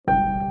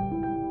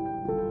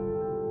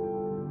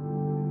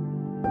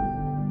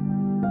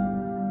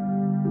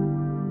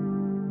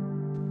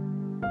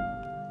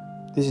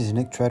This is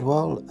Nick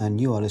Treadwell, and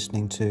you are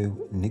listening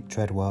to Nick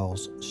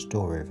Treadwell's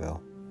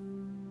Storyville.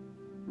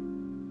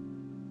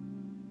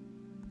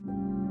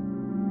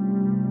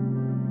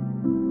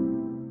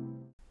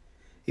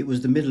 It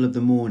was the middle of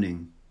the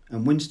morning,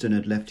 and Winston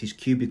had left his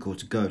cubicle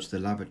to go to the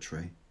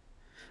lavatory.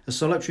 A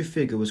solitary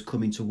figure was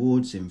coming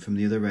towards him from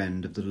the other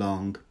end of the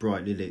long,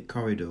 brightly lit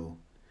corridor.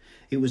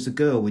 It was the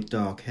girl with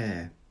dark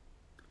hair.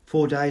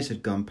 4 days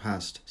had gone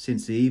past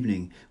since the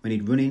evening when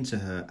he'd run into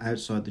her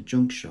outside the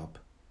junk shop.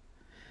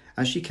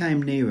 As she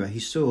came nearer,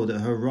 he saw that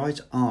her right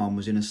arm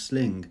was in a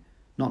sling,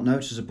 not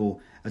noticeable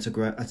at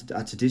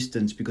a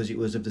distance because it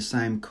was of the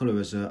same colour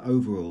as her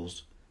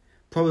overalls.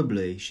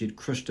 Probably she had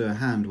crushed her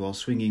hand while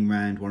swinging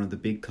round one of the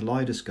big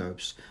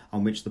kaleidoscopes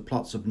on which the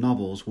plots of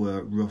novels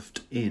were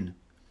roughed in.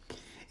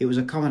 It was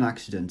a common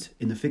accident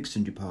in the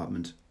fiction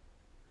department.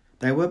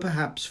 They were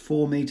perhaps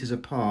 4 metres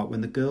apart when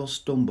the girl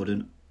stumbled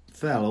and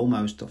fell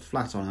almost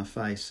flat on her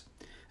face.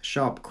 A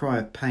sharp cry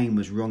of pain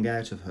was wrung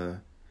out of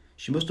her.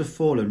 She must have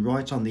fallen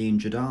right on the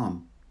injured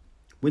arm.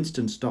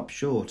 Winston stopped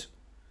short.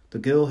 The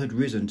girl had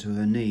risen to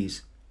her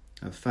knees.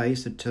 Her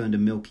face had turned a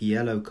milky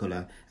yellow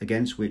colour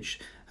against which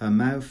her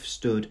mouth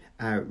stood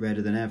out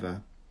redder than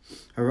ever.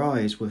 Her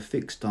eyes were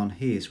fixed on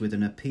his with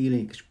an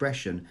appealing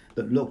expression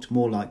that looked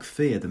more like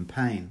fear than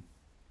pain.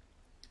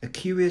 A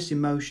curious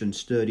emotion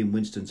stirred in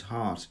Winston's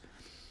heart.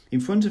 In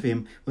front of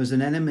him was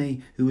an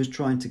enemy who was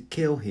trying to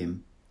kill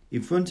him.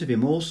 In front of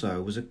him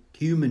also was a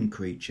human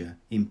creature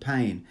in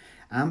pain,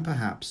 and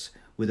perhaps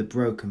with a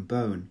broken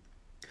bone.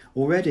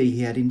 Already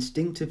he had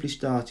instinctively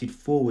started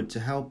forward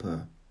to help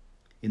her.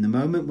 In the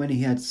moment when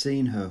he had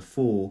seen her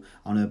fall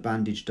on her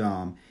bandaged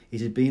arm,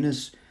 it had been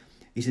as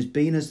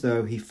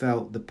though he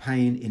felt the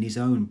pain in his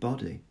own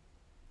body.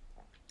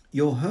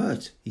 "You're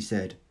hurt," he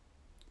said.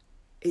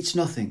 "It's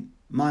nothing.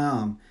 My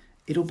arm.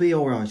 It'll be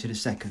all right in a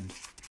second."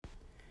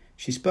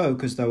 She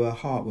spoke as though her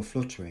heart were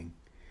fluttering.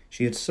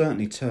 She had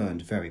certainly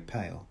turned very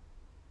pale.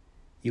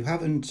 "You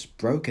haven't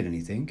broken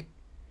anything?"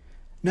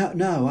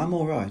 No, I'm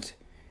all right.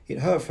 It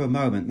hurt for a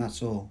moment,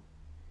 that's all."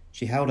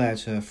 She held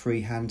out her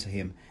free hand to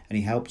him, and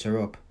he helped her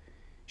up.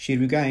 She had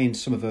regained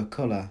some of her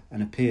colour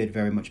and appeared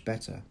very much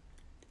better.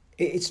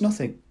 It's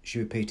nothing," she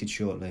repeated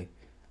shortly.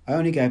 "I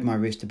only gave my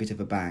wrist a bit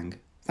of a bang.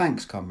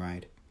 Thanks,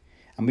 comrade."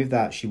 And with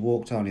that she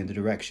walked on in the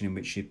direction in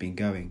which she had been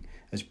going,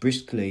 as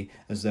briskly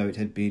as though it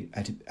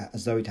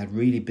had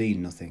really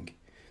been nothing.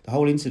 The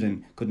whole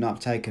incident could not have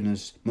taken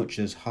as much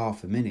as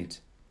half a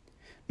minute.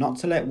 Not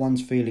to let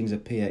one's feelings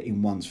appear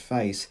in one's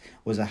face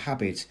was a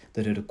habit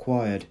that had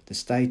acquired the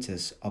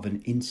status of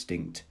an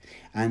instinct,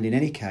 and in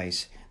any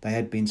case they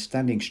had been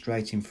standing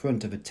straight in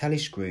front of a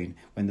telescreen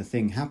when the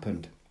thing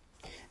happened.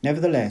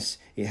 Nevertheless,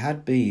 it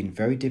had been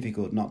very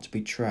difficult not to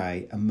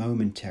betray a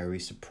momentary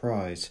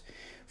surprise,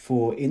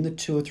 for in the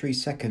 2 or 3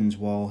 seconds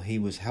while he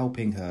was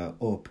helping her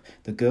up,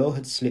 the girl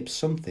had slipped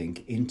something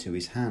into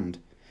his hand.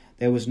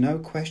 There was no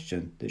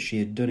question that she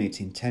had done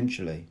it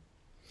intentionally.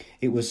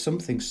 It was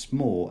something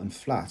small and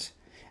flat.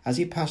 As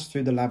he passed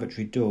through the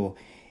lavatory door,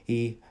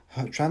 he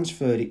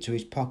transferred it to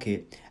his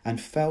pocket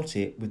and felt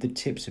it with the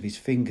tips of his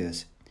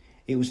fingers.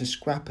 It was a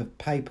scrap of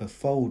paper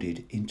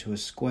folded into a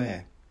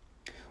square.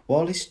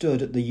 While he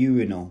stood at the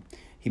urinal,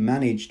 he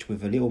managed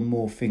with a little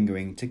more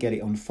fingering to get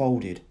it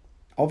unfolded.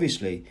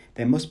 Obviously,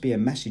 there must be a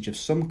message of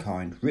some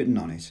kind written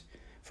on it.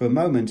 For a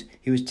moment,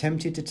 he was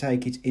tempted to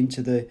take it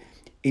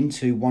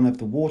into one of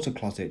the water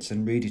closets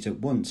and read it at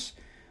once,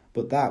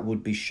 but that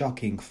would be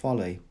shocking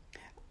folly,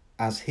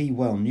 as he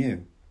well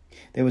knew.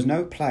 There was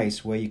no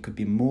place where you could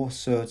be more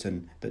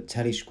certain that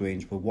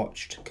telescreens were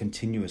watched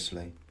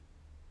continuously.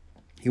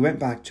 He went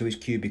back to his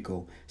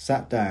cubicle,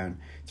 sat down,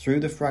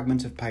 threw the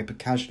fragment of paper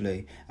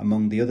casually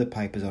among the other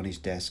papers on his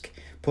desk,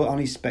 put on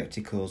his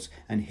spectacles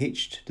and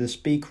hitched the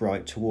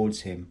speakwrite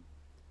towards him.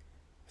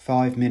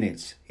 5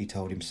 minutes, he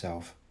told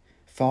himself.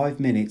 5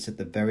 minutes at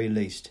the very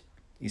least.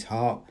 His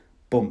heart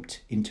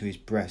bumped into his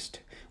breast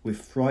with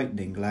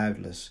frightening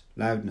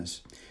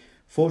loudness.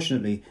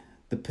 Fortunately,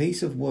 the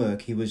piece of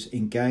work he was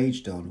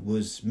engaged on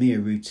was mere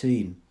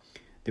routine,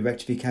 the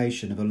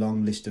rectification of a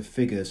long list of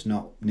figures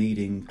not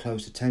needing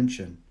close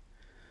attention.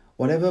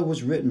 Whatever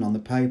was written on the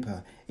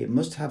paper, it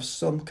must have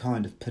some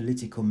kind of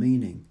political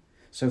meaning.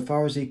 So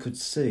far as he could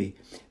see,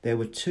 there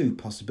were 2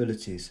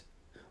 possibilities.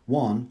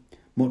 One,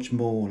 much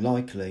more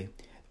likely,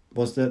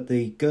 was that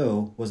the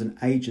girl was an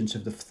agent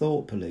of the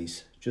thought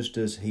police, just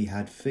as he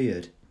had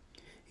feared.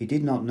 He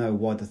did not know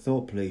why the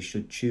thought police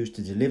should choose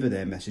to deliver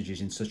their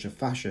messages in such a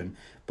fashion,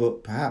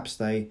 but perhaps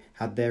they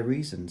had their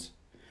reasons.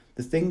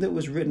 The thing that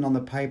was written on the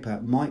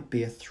paper might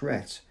be a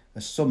threat,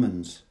 a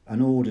summons,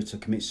 an order to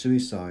commit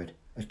suicide,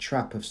 a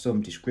trap of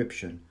some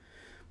description.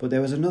 But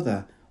there was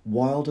another,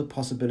 wilder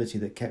possibility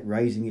that kept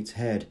raising its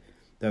head,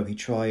 though he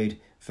tried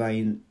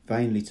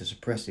vainly to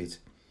suppress it.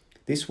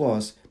 This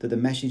was that the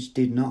message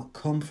did not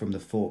come from the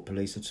thought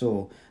police at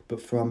all,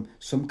 but from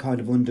some kind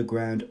of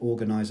underground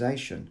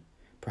organisation.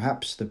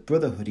 Perhaps the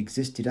Brotherhood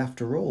existed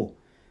after all.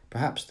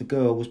 Perhaps the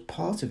girl was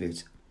part of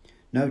it.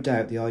 No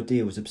doubt the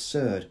idea was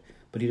absurd,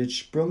 but it had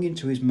sprung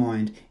into his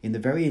mind in the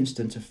very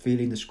instant of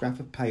feeling the scrap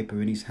of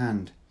paper in his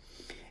hand.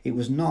 It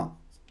was not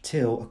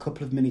till a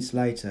couple of minutes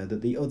later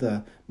that the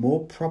other,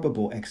 more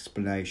probable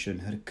explanation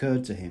had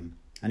occurred to him,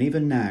 and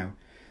even now,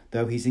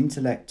 though his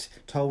intellect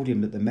told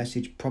him that the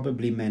message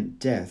probably meant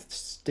death,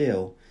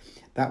 still,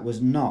 that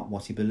was not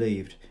what he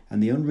believed,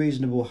 and the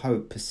unreasonable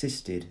hope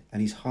persisted,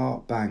 and his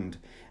heart banged,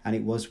 and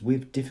it was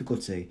with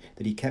difficulty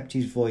that he kept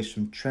his voice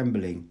from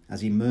trembling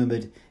as he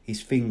murmured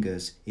his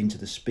fingers into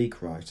the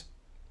speakwrite.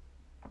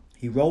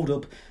 He rolled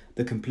up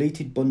the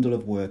completed bundle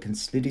of work and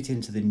slid it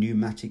into the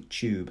pneumatic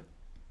tube.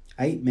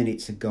 8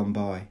 minutes had gone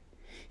by.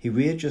 He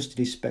readjusted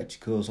his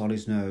spectacles on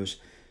his nose,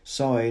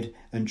 sighed,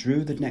 and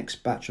drew the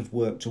next batch of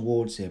work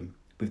towards him,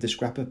 with the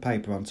scrap of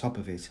paper on top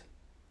of it.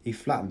 He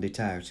flattened it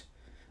out.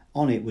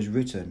 On it was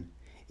written,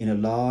 in a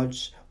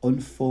large,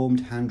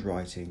 unformed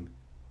handwriting,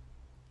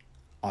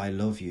 "I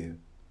love you."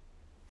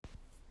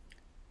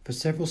 For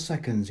several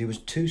seconds he was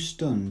too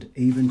stunned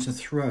even to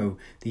throw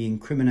the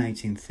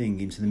incriminating thing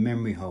into the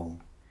memory hole.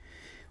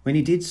 When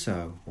he did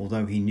so,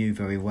 although he knew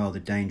very well the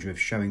danger of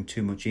showing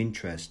too much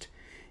interest,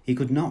 he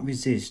could not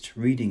resist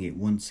reading it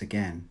once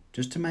again,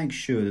 just to make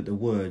sure that the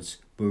words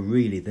were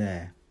really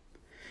there.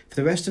 For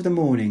the rest of the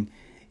morning,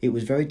 it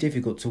was very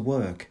difficult to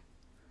work.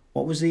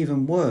 What was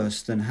even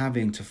worse than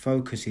having to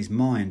focus his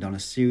mind on a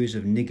series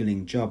of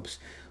niggling jobs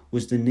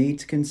was the need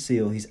to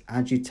conceal his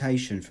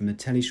agitation from the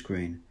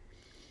telescreen.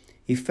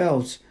 He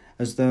felt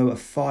as though a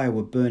fire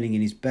were burning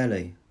in his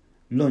belly.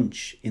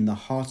 Lunch in the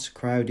hot,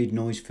 crowded,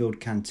 noise-filled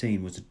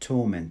canteen was a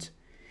torment.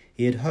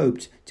 He had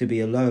hoped to be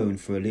alone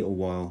for a little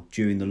while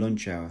during the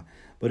lunch hour,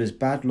 but as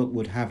bad luck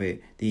would have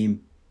it, the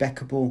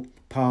impeccable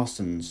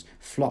Parsons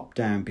flopped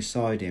down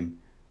beside him,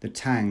 the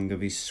tang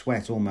of his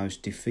sweat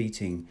almost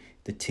defeating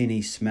the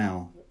tinny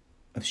smell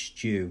of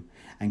stew,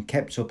 and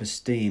kept up a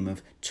steam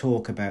of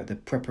talk about the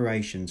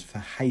preparations for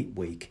Hate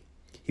Week.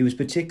 He was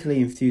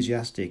particularly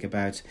enthusiastic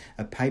about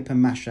a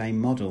papier-mâché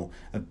model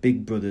of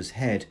Big Brother's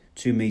head,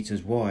 2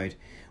 meters wide,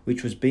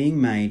 which was being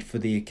made for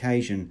the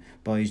occasion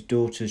by his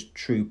daughter's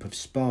troop of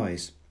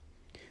spies.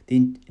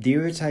 The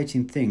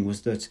irritating thing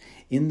was that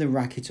in the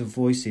racket of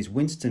voices,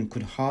 Winston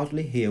could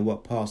hardly hear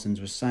what Parsons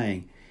was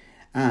saying,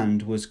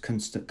 and was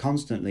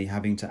constantly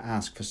having to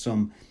ask for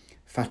some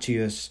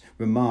fatuous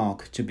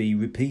remark to be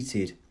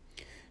repeated.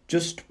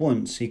 Just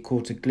once he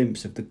caught a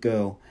glimpse of the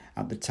girl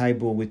at the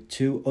table with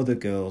 2 other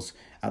girls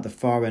at the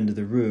far end of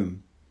the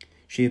room.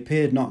 She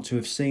appeared not to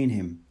have seen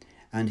him,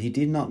 and he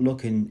did not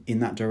look in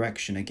that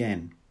direction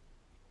again.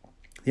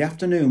 The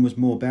afternoon was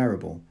more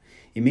bearable.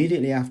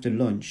 Immediately after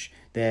lunch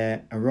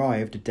there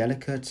arrived a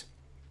delicate,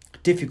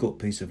 difficult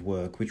piece of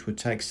work which would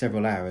take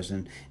several hours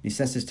and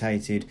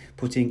necessitated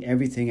putting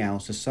everything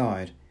else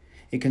aside.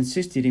 It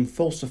consisted in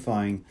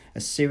falsifying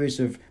a series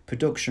of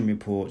production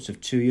reports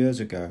of 2 years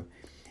ago,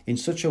 in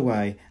such a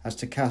way as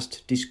to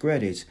cast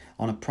discredit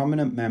on a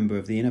prominent member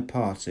of the inner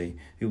party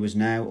who was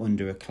now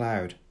under a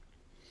cloud.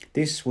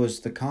 This was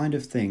the kind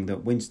of thing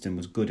that Winston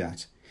was good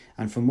at,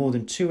 and for more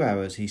than 2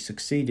 hours he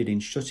succeeded in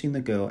shutting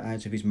the girl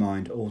out of his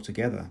mind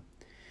altogether.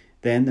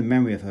 Then the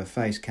memory of her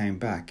face came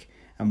back,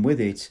 and with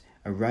it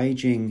a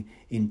raging,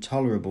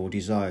 intolerable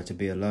desire to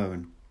be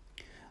alone.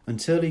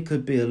 Until he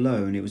could be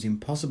alone, it was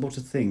impossible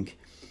to think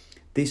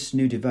this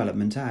new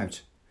development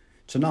out.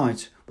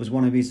 Tonight was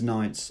one of his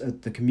nights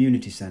at the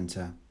community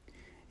centre.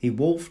 He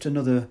wolfed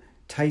another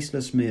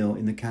tasteless meal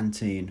in the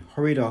canteen,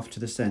 hurried off to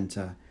the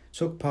centre,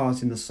 took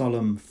part in the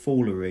solemn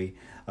foolery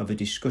of a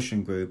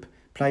discussion group,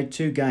 played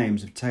 2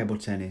 games of table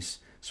tennis,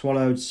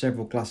 swallowed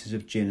several glasses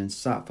of gin, and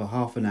sat for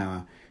half an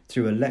hour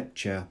through a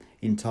lecture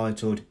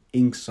entitled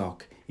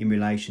Ingsoc in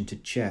relation to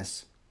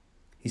chess.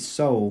 His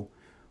soul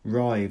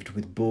writhed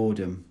with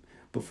boredom,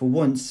 but for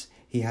once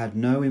he had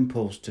no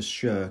impulse to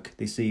shirk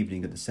this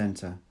evening at the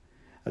centre.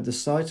 At the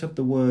sight of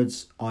the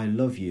words, "I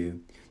love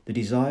you," the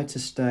desire to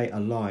stay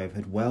alive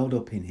had welled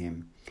up in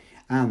him,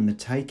 and the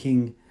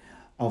taking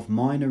of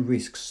minor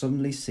risks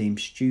suddenly seemed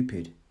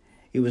stupid.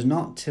 It was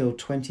not till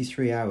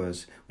 23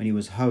 hours, when he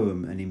was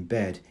home and in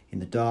bed in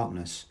the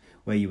darkness,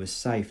 where you were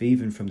safe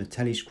even from the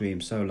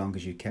telescreen so long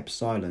as you kept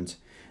silent,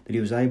 that he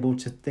was able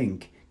to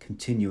think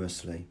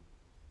continuously.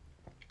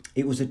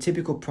 It was a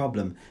typical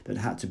problem that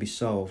had to be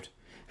solved: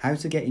 how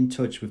to get in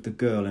touch with the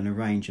girl and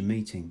arrange a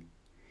meeting.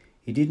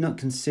 He did not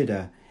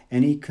consider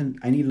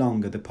any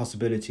longer the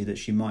possibility that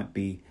she might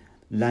be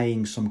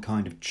laying some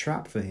kind of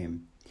trap for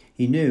him.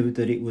 He knew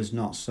that it was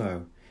not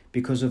so,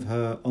 because of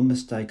her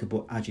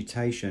unmistakable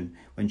agitation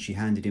when she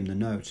handed him the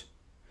note.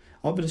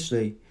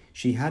 Obviously,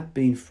 she had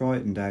been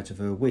frightened out of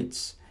her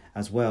wits,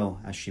 as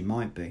well as she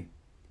might be.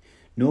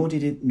 Nor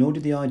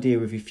did the idea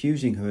of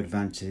refusing her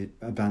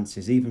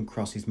advances even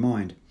cross his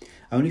mind.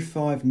 Only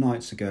 5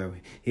 nights ago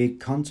he had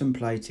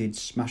contemplated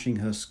smashing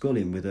her skull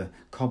in with a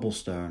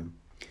cobblestone,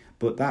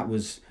 but that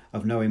was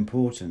of no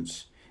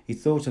importance. He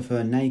thought of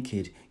her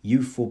naked,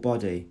 youthful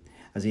body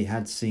as he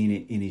had seen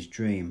it in his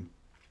dream.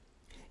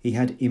 He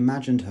had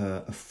imagined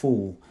her a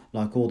fool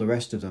like all the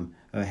rest of them,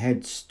 her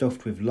head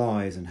stuffed with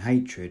lies and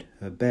hatred,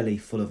 her belly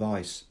full of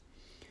ice.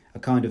 A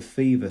kind of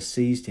fever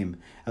seized him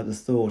at the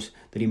thought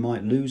that he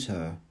might lose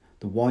her,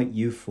 the white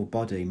youthful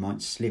body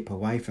might slip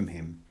away from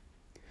him.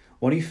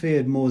 What he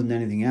feared more than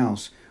anything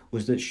else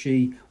was that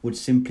she would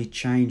simply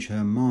change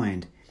her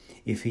mind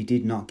if he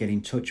did not get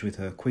in touch with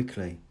her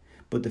quickly.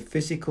 But the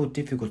physical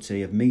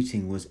difficulty of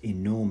meeting was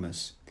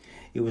enormous.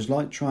 It was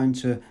like trying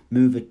to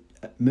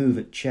move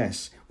at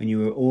chess when you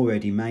were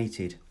already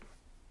mated.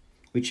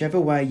 Whichever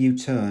way you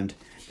turned,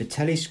 the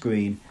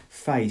telescreen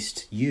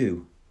faced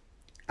you.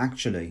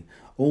 Actually,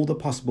 all the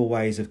possible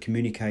ways of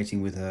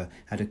communicating with her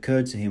had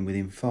occurred to him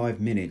within 5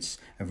 minutes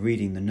of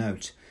reading the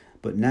note,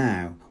 but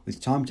now,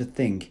 with time to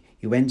think,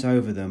 he went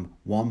over them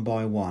one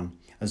by one,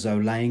 as though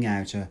laying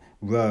out a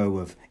row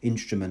of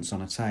instruments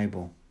on a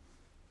table.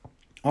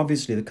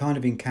 Obviously, the kind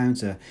of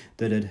encounter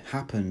that had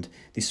happened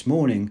this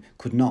morning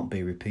could not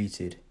be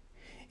repeated.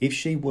 If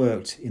she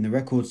worked in the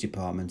records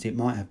department, it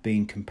might have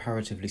been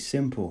comparatively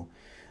simple,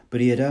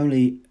 but he had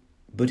only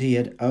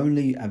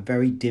a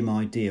very dim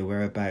idea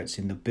whereabouts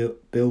in the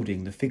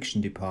building the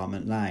fiction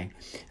department lay,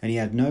 and he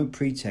had no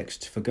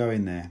pretext for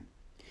going there.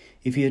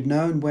 If he had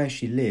known where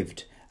she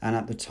lived, and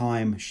at the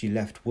time she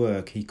left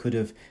work, he could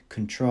have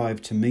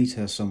contrived to meet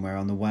her somewhere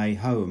on the way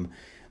home,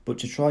 but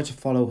to try to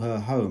follow her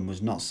home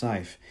was not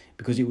safe,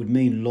 because it would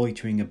mean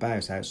loitering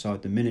about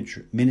outside the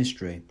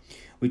ministry,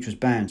 which was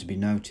bound to be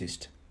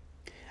noticed.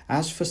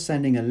 As for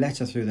sending a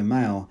letter through the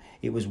mail,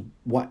 it was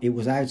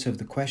out of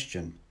the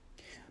question.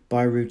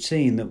 By a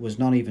routine that was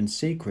not even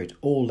secret,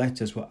 all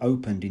letters were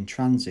opened in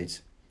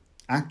transit.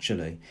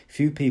 Actually,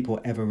 few people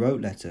ever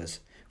wrote letters.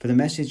 For the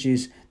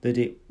messages that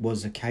it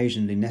was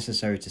occasionally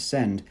necessary to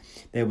send,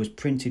 there was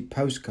printed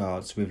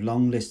postcards with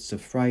long lists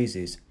of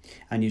phrases,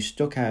 and you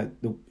struck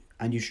out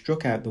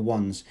the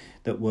ones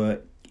that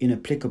were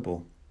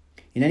inapplicable.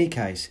 In any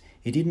case,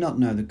 he did not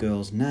know the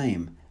girl's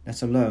name,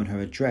 let alone her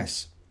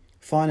address.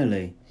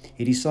 Finally,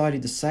 he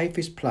decided the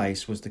safest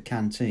place was the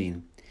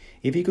canteen.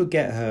 If he could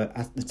get her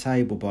at the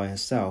table by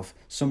herself,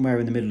 somewhere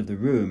in the middle of the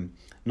room,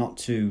 not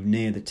too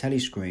near the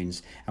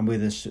telescreens, and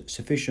with a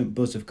sufficient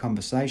buzz of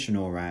conversation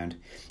all round,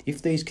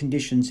 if these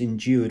conditions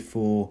endured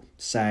for,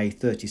 say,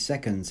 30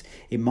 seconds,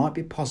 it might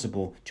be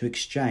possible to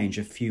exchange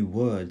a few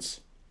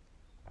words.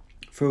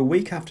 For a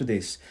week after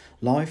this,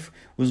 life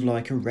was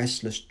like a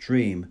restless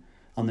dream.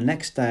 On the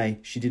next day,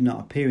 she did not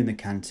appear in the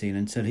canteen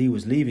until he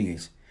was leaving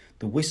it,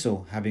 the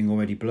whistle having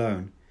already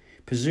blown.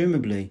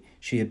 Presumably,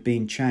 she had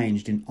been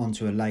changed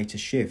onto a later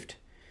shift.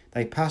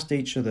 They passed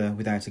each other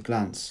without a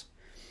glance.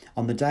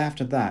 On the day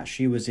after that,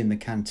 she was in the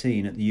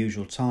canteen at the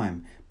usual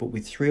time, but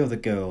with 3 other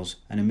girls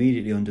and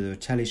immediately under the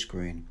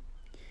telescreen.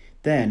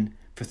 Then,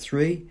 for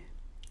 3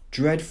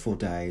 dreadful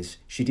days,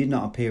 she did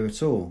not appear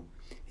at all.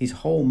 His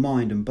whole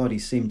mind and body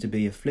seemed to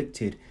be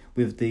afflicted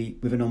with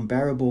an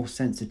unbearable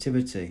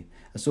sensitivity,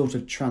 a sort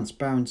of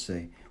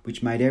transparency,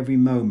 which made every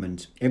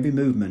movement,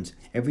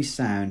 every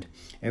sound,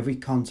 every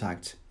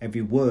contact,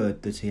 every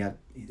word that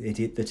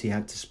he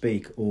had to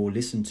speak or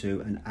listen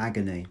to an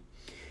agony.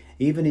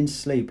 Even in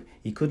sleep,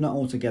 he could not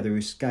altogether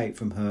escape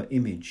from her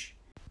image.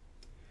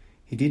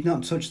 He did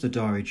not touch the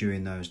diary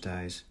during those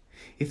days.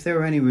 If there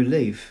were any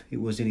relief,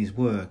 it was in his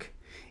work,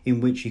 in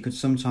which he could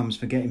sometimes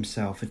forget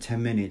himself for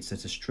 10 minutes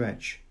at a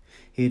stretch.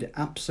 He had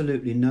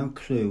absolutely no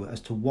clue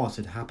as to what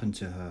had happened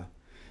to her.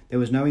 There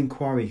was no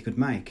inquiry he could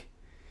make.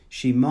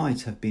 She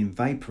might have been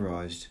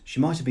vaporized. She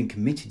might have been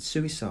committed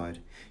suicide.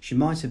 She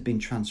might have been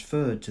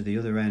transferred to the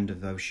other end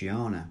of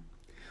Oceania.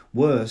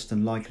 Worst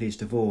and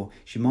likeliest of all,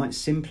 she might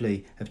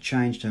simply have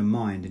changed her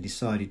mind and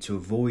decided to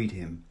avoid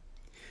him.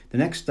 The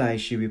next day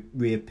she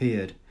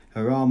reappeared.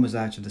 Her arm was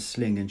out of the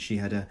sling and she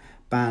had a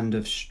band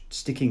of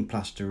sticking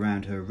plaster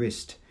round her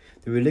wrist.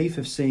 The relief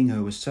of seeing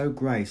her was so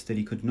great that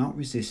he could not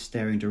resist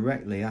staring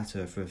directly at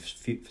her for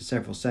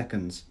several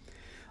seconds.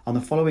 On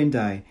the following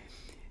day,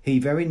 he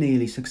very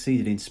nearly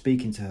succeeded in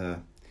speaking to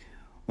her.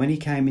 When he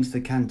came into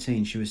the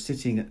canteen, she was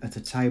sitting at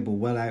a table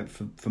well out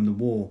from the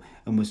wall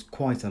and was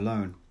quite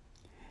alone.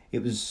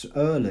 It was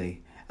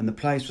early, and the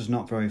place was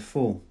not very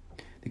full.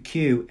 The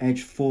queue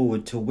edged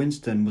forward till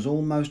Winston was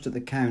almost at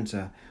the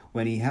counter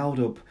when he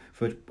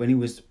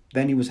was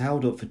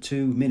held up for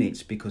 2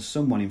 minutes because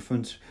someone in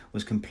front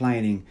was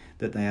complaining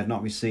that they had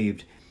not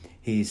received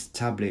his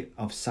tablet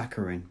of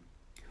saccharin.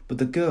 But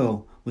the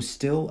girl was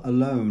still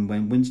alone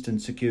when Winston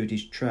secured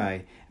his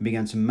tray and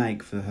began to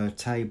make for her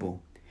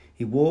table.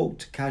 He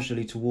walked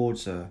casually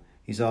towards her,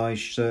 his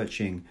eyes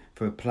searching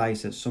for a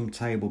place at some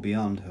table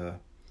beyond her.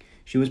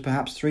 She was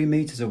perhaps 3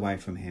 meters away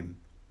from him.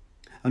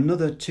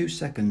 Another 2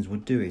 seconds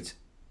would do it.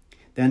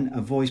 Then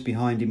a voice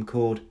behind him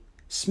called,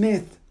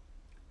 "Smith!"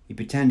 He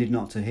pretended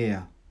not to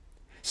hear.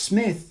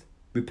 "Smith!"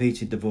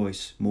 repeated the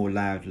voice more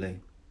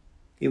loudly.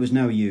 It was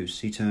no use.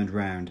 He turned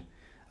round.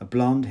 A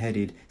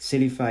blonde-headed,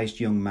 silly-faced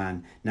young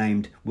man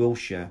named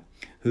Wilshire,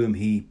 whom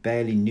he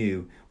barely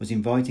knew, was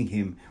inviting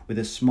him with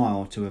a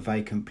smile to a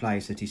vacant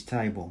place at his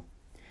table.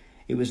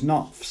 It was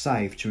not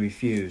safe to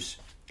refuse.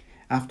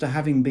 After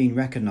having been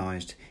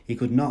recognised, he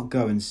could not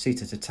go and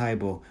sit at a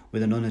table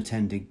with an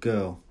unattended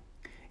girl.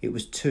 It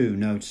was too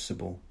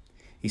noticeable.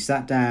 He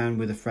sat down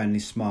with a friendly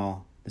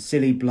smile. The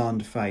silly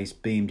blonde face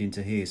beamed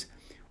into his.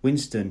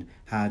 Winston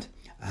had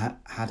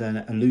an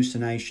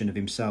hallucination of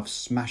himself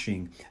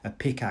smashing a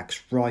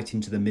pickaxe right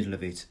into the middle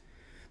of it.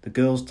 The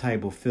girl's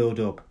table filled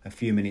up a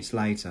few minutes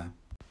later.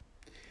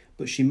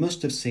 But she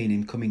must have seen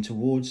him coming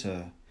towards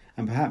her,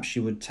 and perhaps she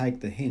would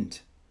take the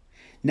hint.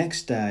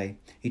 Next day,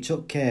 he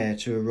took care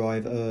to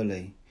arrive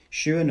early.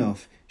 Sure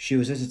enough, she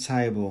was at a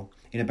table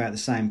in about the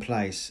same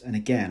place, and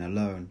again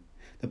alone.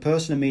 The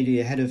person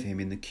immediately ahead of him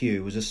in the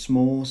queue was a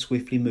small,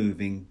 swiftly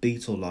moving,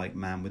 beetle-like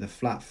man with a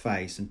flat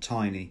face and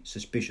tiny,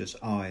 suspicious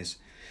eyes.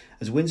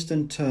 As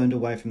Winston turned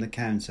away from the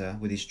counter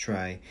with his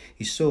tray,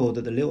 he saw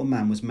that the little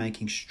man was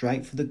making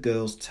straight for the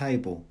girl's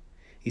table.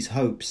 His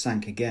hopes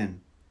sank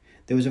again.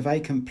 There was a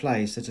vacant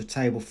place at a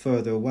table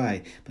further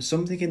away, but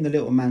something in the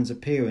little man's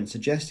appearance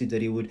suggested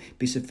that he would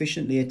be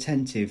sufficiently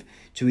attentive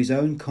to his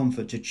own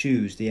comfort to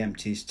choose the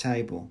emptiest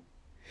table.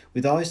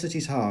 With eyes at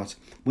his heart,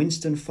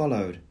 Winston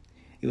followed.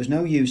 It was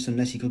no use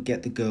unless he could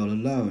get the girl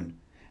alone.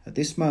 At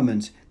this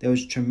moment there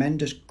was a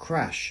tremendous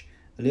crash.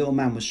 The little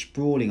man was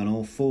sprawling on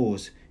all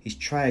fours. His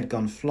tray had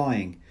gone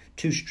flying.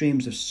 2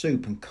 streams of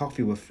soup and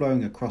coffee were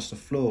flowing across the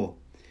floor.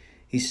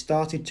 He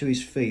started to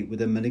his feet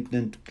with a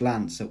malignant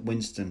glance at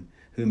Winston,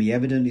 whom he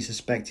evidently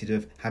suspected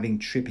of having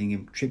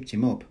tripped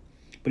him up.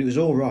 But it was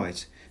all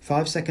right.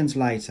 5 seconds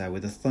later,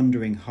 with a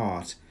thundering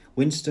heart,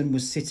 Winston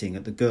was sitting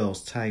at the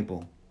girl's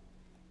table.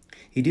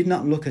 He did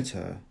not look at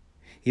her.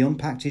 He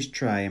unpacked his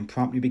tray and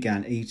promptly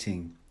began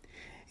eating.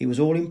 It was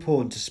all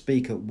important to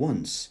speak at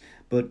once,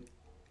 but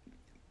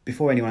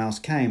before anyone else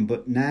came,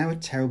 but now a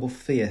terrible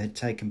fear had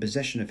taken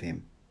possession of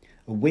him.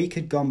 A week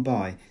had gone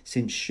by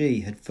since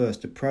she had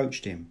first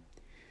approached him.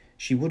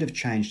 She would have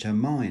changed her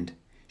mind.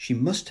 She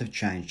must have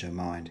changed her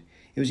mind.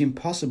 It was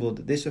impossible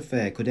that this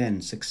affair could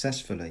end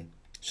successfully.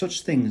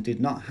 Such things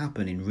did not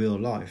happen in real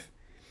life.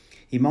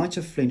 He might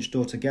have flinched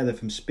altogether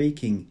from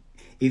speaking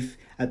if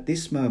at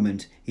this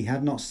moment he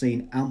had not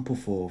seen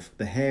Ampleforth,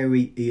 the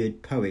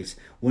hairy-eared poet,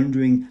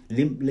 wandering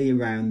limply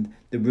around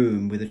the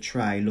room with a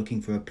tray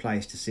looking for a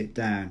place to sit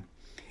down.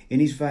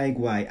 In his vague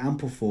way,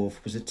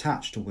 Ampleforth was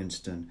attached to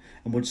Winston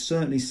and would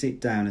certainly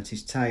sit down at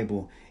his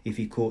table if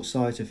he caught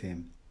sight of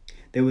him.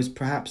 There was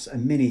perhaps a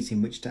minute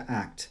in which to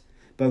act.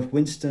 Both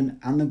Winston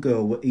and the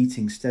girl were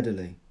eating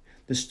steadily.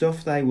 The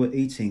stuff they were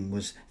eating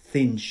was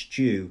thin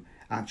stew,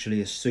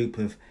 actually a soup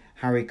of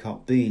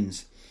haricot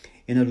beans.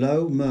 In a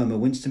low murmur,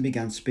 Winston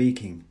began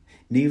speaking.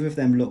 Neither of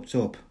them looked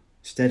up.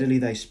 Steadily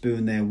they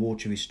spooned their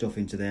watery stuff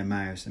into their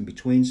mouths, and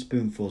between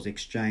spoonfuls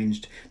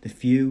exchanged the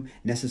few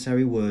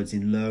necessary words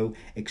in low,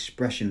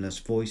 expressionless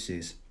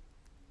voices.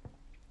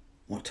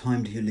 "What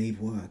time do you leave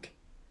work?"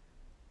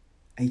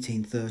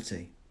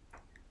 18:30.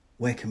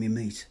 "Where can we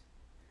meet?"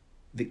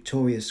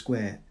 "Victoria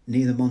Square,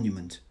 near the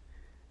monument."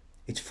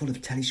 "It's full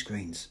of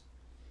telescreens."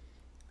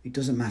 "It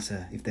doesn't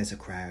matter if there's a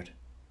crowd."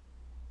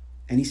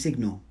 "Any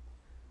signal?"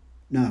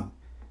 "No.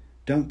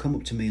 Don't come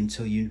up to me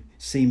until you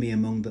see me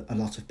among a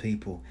lot of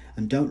people,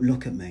 and don't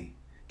look at me.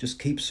 Just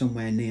keep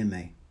somewhere near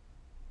me."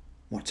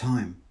 "What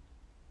time?"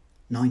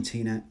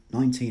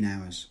 19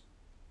 hours.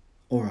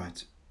 "All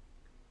right."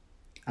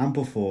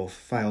 Ampleforth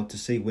failed to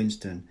see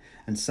Winston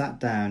and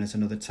sat down at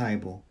another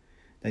table.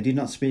 They did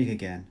not speak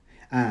again,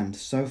 and,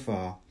 so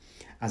far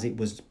as it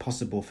was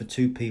possible for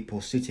 2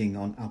 people sitting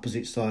on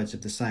opposite sides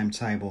of the same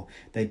table,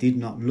 they did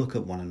not look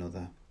at one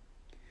another.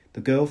 The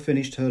girl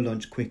finished her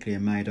lunch quickly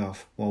and made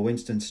off, while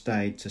Winston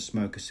stayed to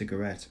smoke a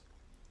cigarette.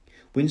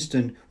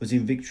 Winston was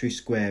in Victory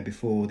Square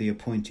before the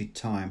appointed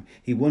time.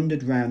 He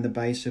wandered round the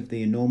base of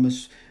the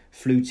enormous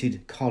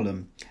fluted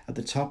column, at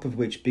the top of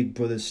which Big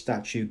Brother's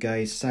statue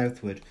gazed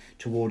southward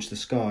towards the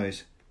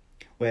skies,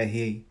 where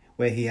he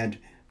had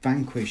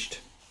vanquished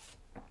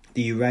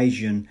the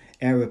Eurasian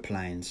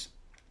aeroplanes,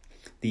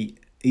 the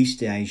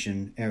East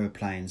Asian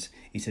aeroplanes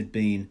it had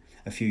been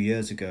a few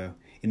years ago,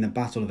 in the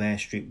Battle of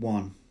Airstrip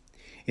 1.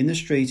 In the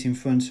street in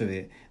front of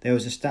it, there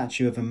was a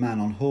statue of a man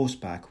on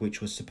horseback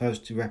which was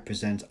supposed to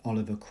represent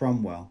Oliver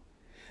Cromwell.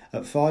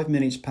 At 5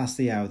 minutes past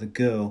the hour, the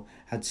girl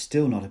had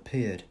still not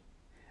appeared.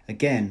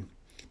 Again,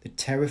 the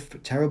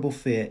terrible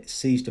fear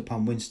seized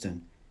upon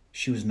Winston.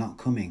 She was not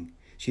coming.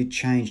 She had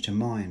changed her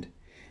mind.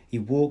 He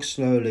walked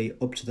slowly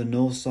up to the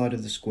north side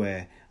of the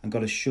square and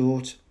got a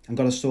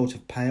sort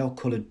of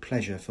pale-coloured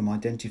pleasure from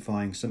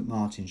identifying St.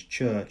 Martin's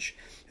Church,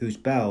 whose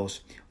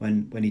bells,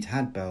 when it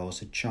had bells,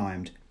 had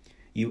chimed,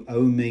 "You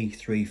owe me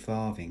 3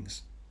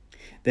 farthings."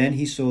 Then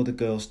he saw the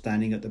girl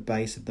standing at the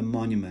base of the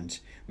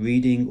monument,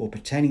 reading or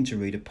pretending to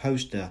read a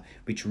poster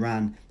which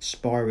ran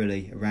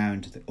spirally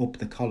up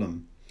the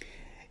column.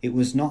 It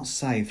was not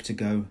safe to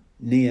go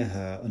near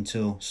her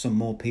until some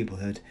more people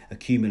had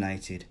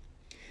accumulated.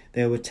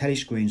 There were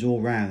telescreens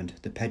all round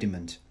the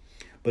pediment,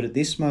 but at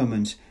this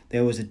moment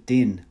there was a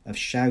din of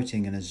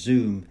shouting and a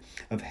zoom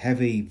of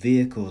heavy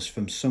vehicles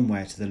from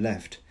somewhere to the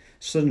left.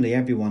 Suddenly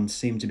everyone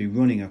seemed to be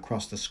running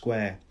across the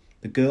square.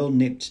 The girl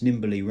nipped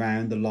nimbly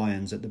round the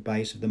lions at the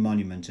base of the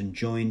monument and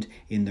joined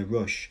in the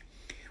rush.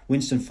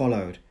 Winston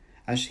followed.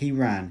 As he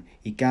ran,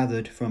 he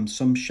gathered from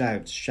some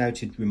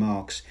shouted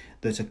remarks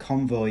that a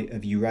convoy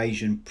of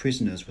Eurasian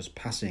prisoners was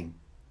passing.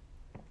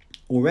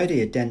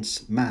 Already a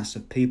dense mass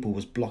of people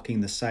was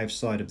blocking the south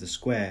side of the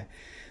square.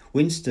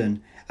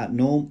 Winston, at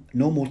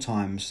normal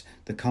times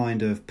the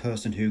kind of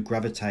person who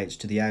gravitates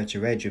to the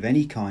outer edge of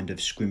any kind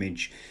of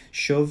scrimmage,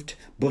 shoved,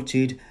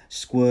 butted,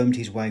 squirmed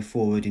his way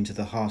forward into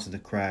the heart of the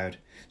crowd.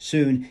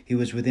 Soon he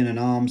was within an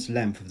arm's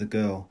length of the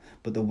girl,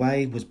 but the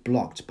way was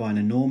blocked by an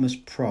enormous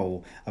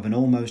prole of an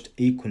almost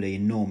equally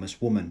enormous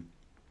woman.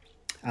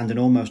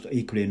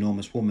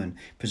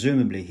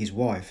 Presumably his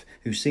wife,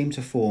 who seemed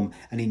to form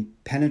an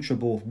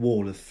impenetrable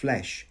wall of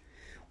flesh.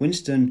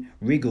 Winston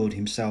wriggled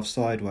himself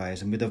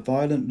sideways and with a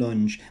violent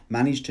lunge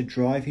managed to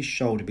drive his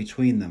shoulder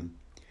between them.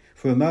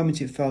 For a moment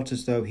it felt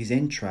as though his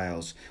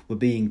entrails were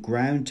being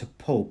ground to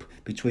pulp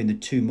between the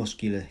two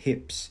muscular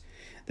hips.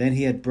 Then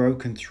he had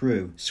broken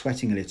through,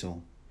 sweating a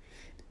little.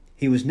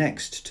 He was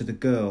next to the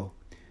girl.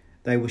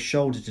 They were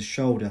shoulder to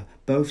shoulder,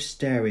 both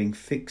staring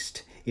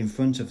fixed in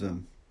front of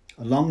them.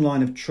 A long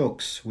line of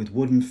trucks with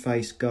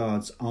wooden-faced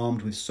guards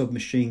armed with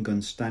submachine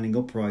guns standing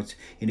upright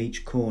in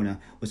each corner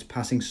was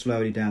passing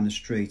slowly down the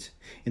street.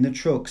 In the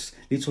trucks,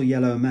 little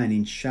yellow men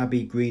in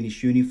shabby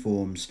greenish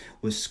uniforms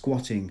were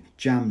squatting,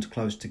 jammed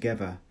close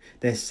together.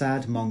 Their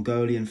sad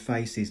Mongolian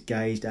faces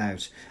gazed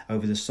out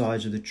over the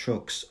sides of the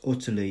trucks,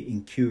 utterly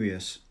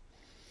incurious.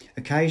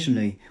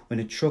 Occasionally, when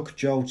a truck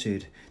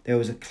jolted, there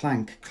was a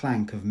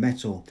clank of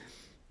metal.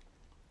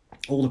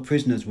 All the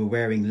prisoners were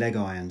wearing leg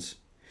irons.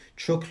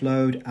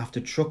 Truckload after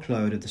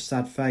truckload of the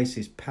sad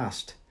faces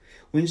passed.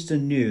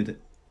 Winston knew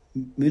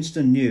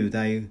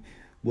they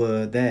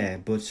were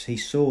there, but he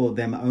saw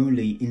them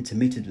only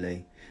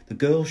intermittently. The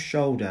girl's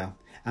shoulder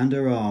and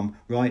her arm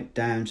right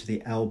down to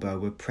the elbow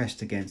were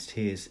pressed against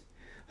his.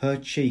 Her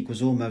cheek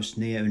was almost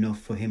near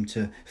enough for him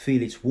to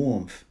feel its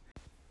warmth.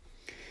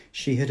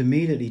 She had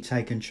immediately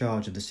taken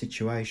charge of the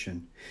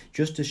situation,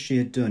 just as she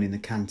had done in the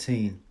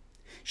canteen.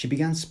 She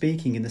began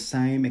speaking in the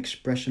same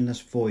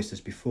expressionless voice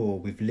as before,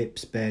 with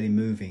lips barely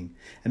moving,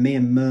 a mere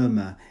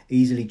murmur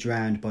easily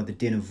drowned by the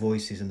din of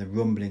voices and the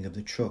rumbling of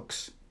the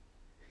trucks.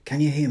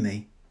 "Can you hear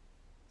me?"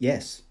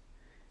 "Yes."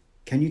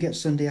 "Can you get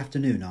Sunday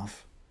afternoon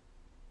off?"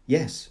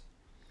 "Yes."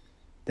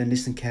 "Then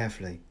listen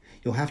carefully.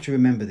 You'll have to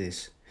remember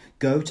this.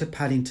 Go to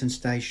Paddington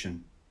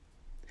Station."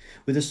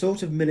 With a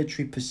sort of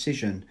military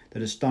precision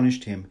that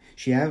astonished him,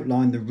 she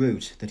outlined the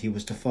route that he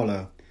was to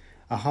follow.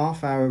 A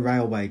half-hour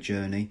railway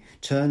journey,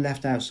 turn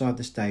left outside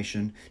the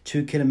station,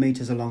 2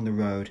 kilometres along the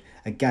road,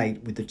 a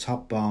gate with the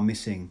top bar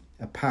missing,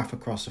 a path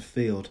across a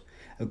field,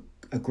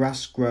 a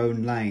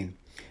grass-grown lane,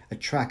 a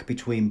track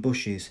between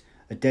bushes,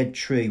 a dead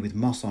tree with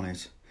moss on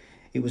it.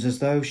 It was as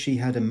though she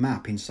had a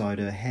map inside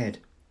her head.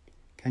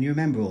 "Can you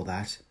remember all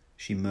that?"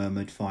 she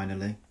murmured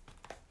finally.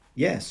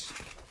 "Yes."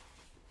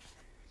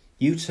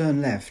 "You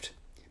turn left,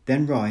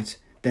 then right,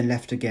 then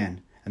left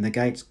again, and the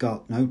gate's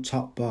got no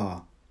top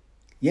bar."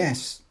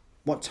 "Yes."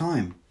 "What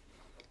time?"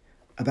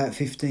 "About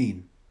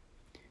 15.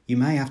 You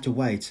may have to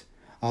wait.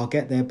 I'll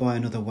get there by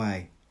another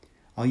way.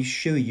 Are you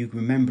sure you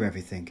remember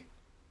everything?"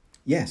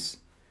 "Yes."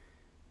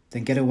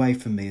 "Then get away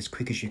from me as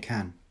quick as you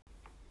can."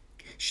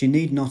 She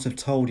need not have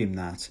told him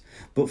that,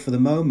 but for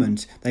the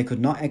moment they could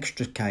not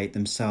extricate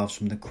themselves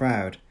from the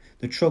crowd.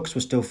 The trucks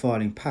were still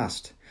filing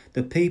past,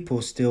 the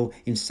people still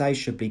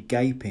insatiably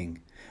gaping.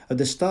 At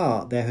the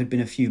start there had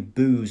been a few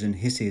boos and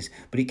hisses,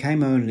 but it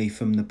came only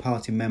from the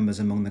party members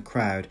among the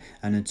crowd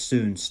and had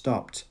soon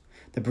stopped.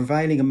 The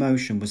prevailing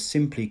emotion was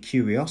simply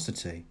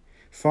curiosity.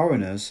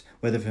 Foreigners,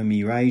 whether from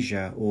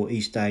Eurasia or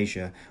East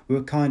Asia, were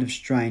a kind of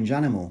strange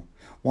animal.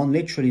 One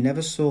literally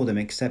never saw them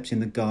except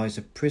in the guise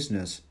of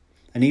prisoners,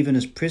 and even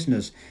as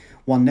prisoners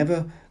one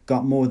never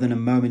got more than a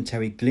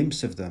momentary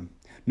glimpse of them,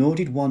 nor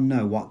did one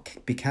know what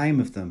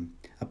became of them,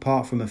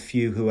 apart from a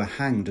few who were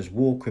hanged as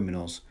war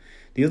criminals.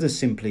 The others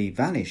simply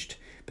vanished,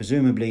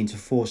 presumably into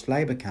forced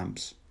labour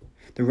camps.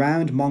 The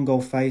round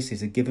Mongol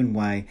faces had given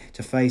way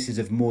to faces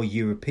of more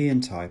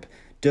European type,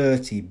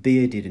 dirty,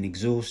 bearded and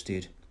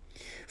exhausted.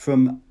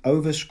 From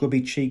over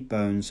scrubby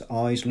cheekbones,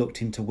 eyes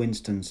looked into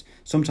Winston's,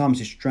 sometimes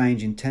with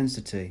strange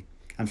intensity,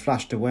 and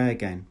flashed away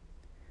again.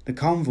 The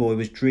convoy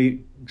was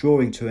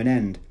drawing to an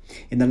end.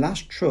 In the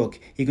last truck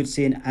he could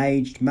see an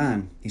aged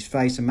man, his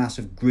face a mass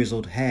of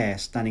grizzled hair,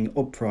 standing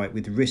upright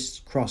with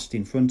wrists crossed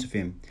in front of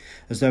him,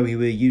 as though he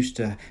were used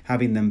to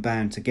having them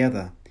bound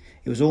together.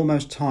 It was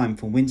almost time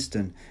for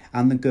Winston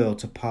and the girl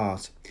to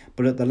part,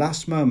 but at the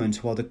last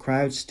moment, while the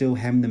crowd still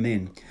hemmed them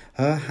in,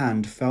 her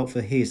hand felt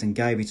for his and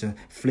gave it a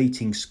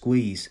fleeting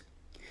squeeze.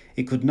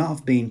 It could not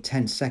have been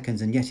 10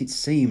 seconds, and yet it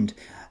seemed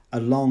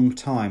a long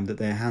time that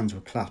their hands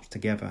were clasped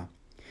together.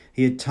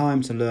 He had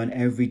time to learn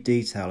every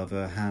detail of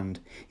her hand.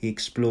 He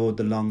explored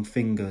the long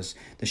fingers,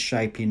 the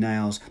shapely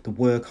nails, the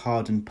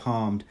work-hardened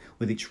palm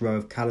with its row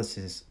of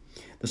calluses,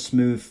 the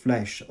smooth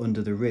flesh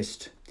under the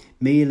wrist.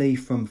 Merely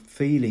from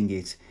feeling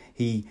it,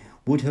 he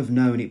would have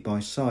known it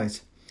by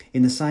sight.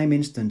 In the same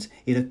instant,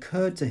 it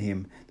occurred to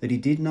him that he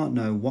did not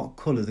know what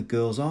colour the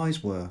girl's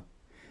eyes were.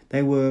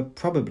 They were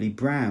probably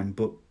brown,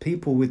 but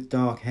people with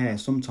dark hair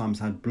sometimes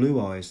had blue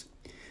eyes.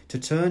 To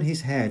turn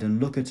his head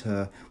and look at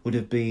her would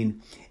have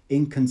been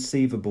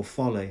inconceivable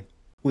folly.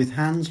 With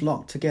hands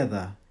locked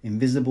together,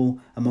 Invisible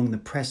among the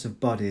press of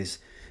bodies,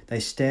 they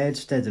stared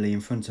steadily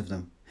in front of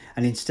them,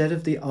 and instead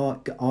of the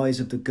eyes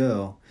of the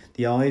girl,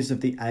 the eyes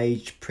of the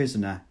aged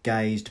prisoner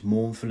gazed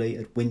mournfully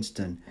at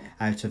Winston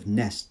out of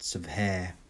nests of hair.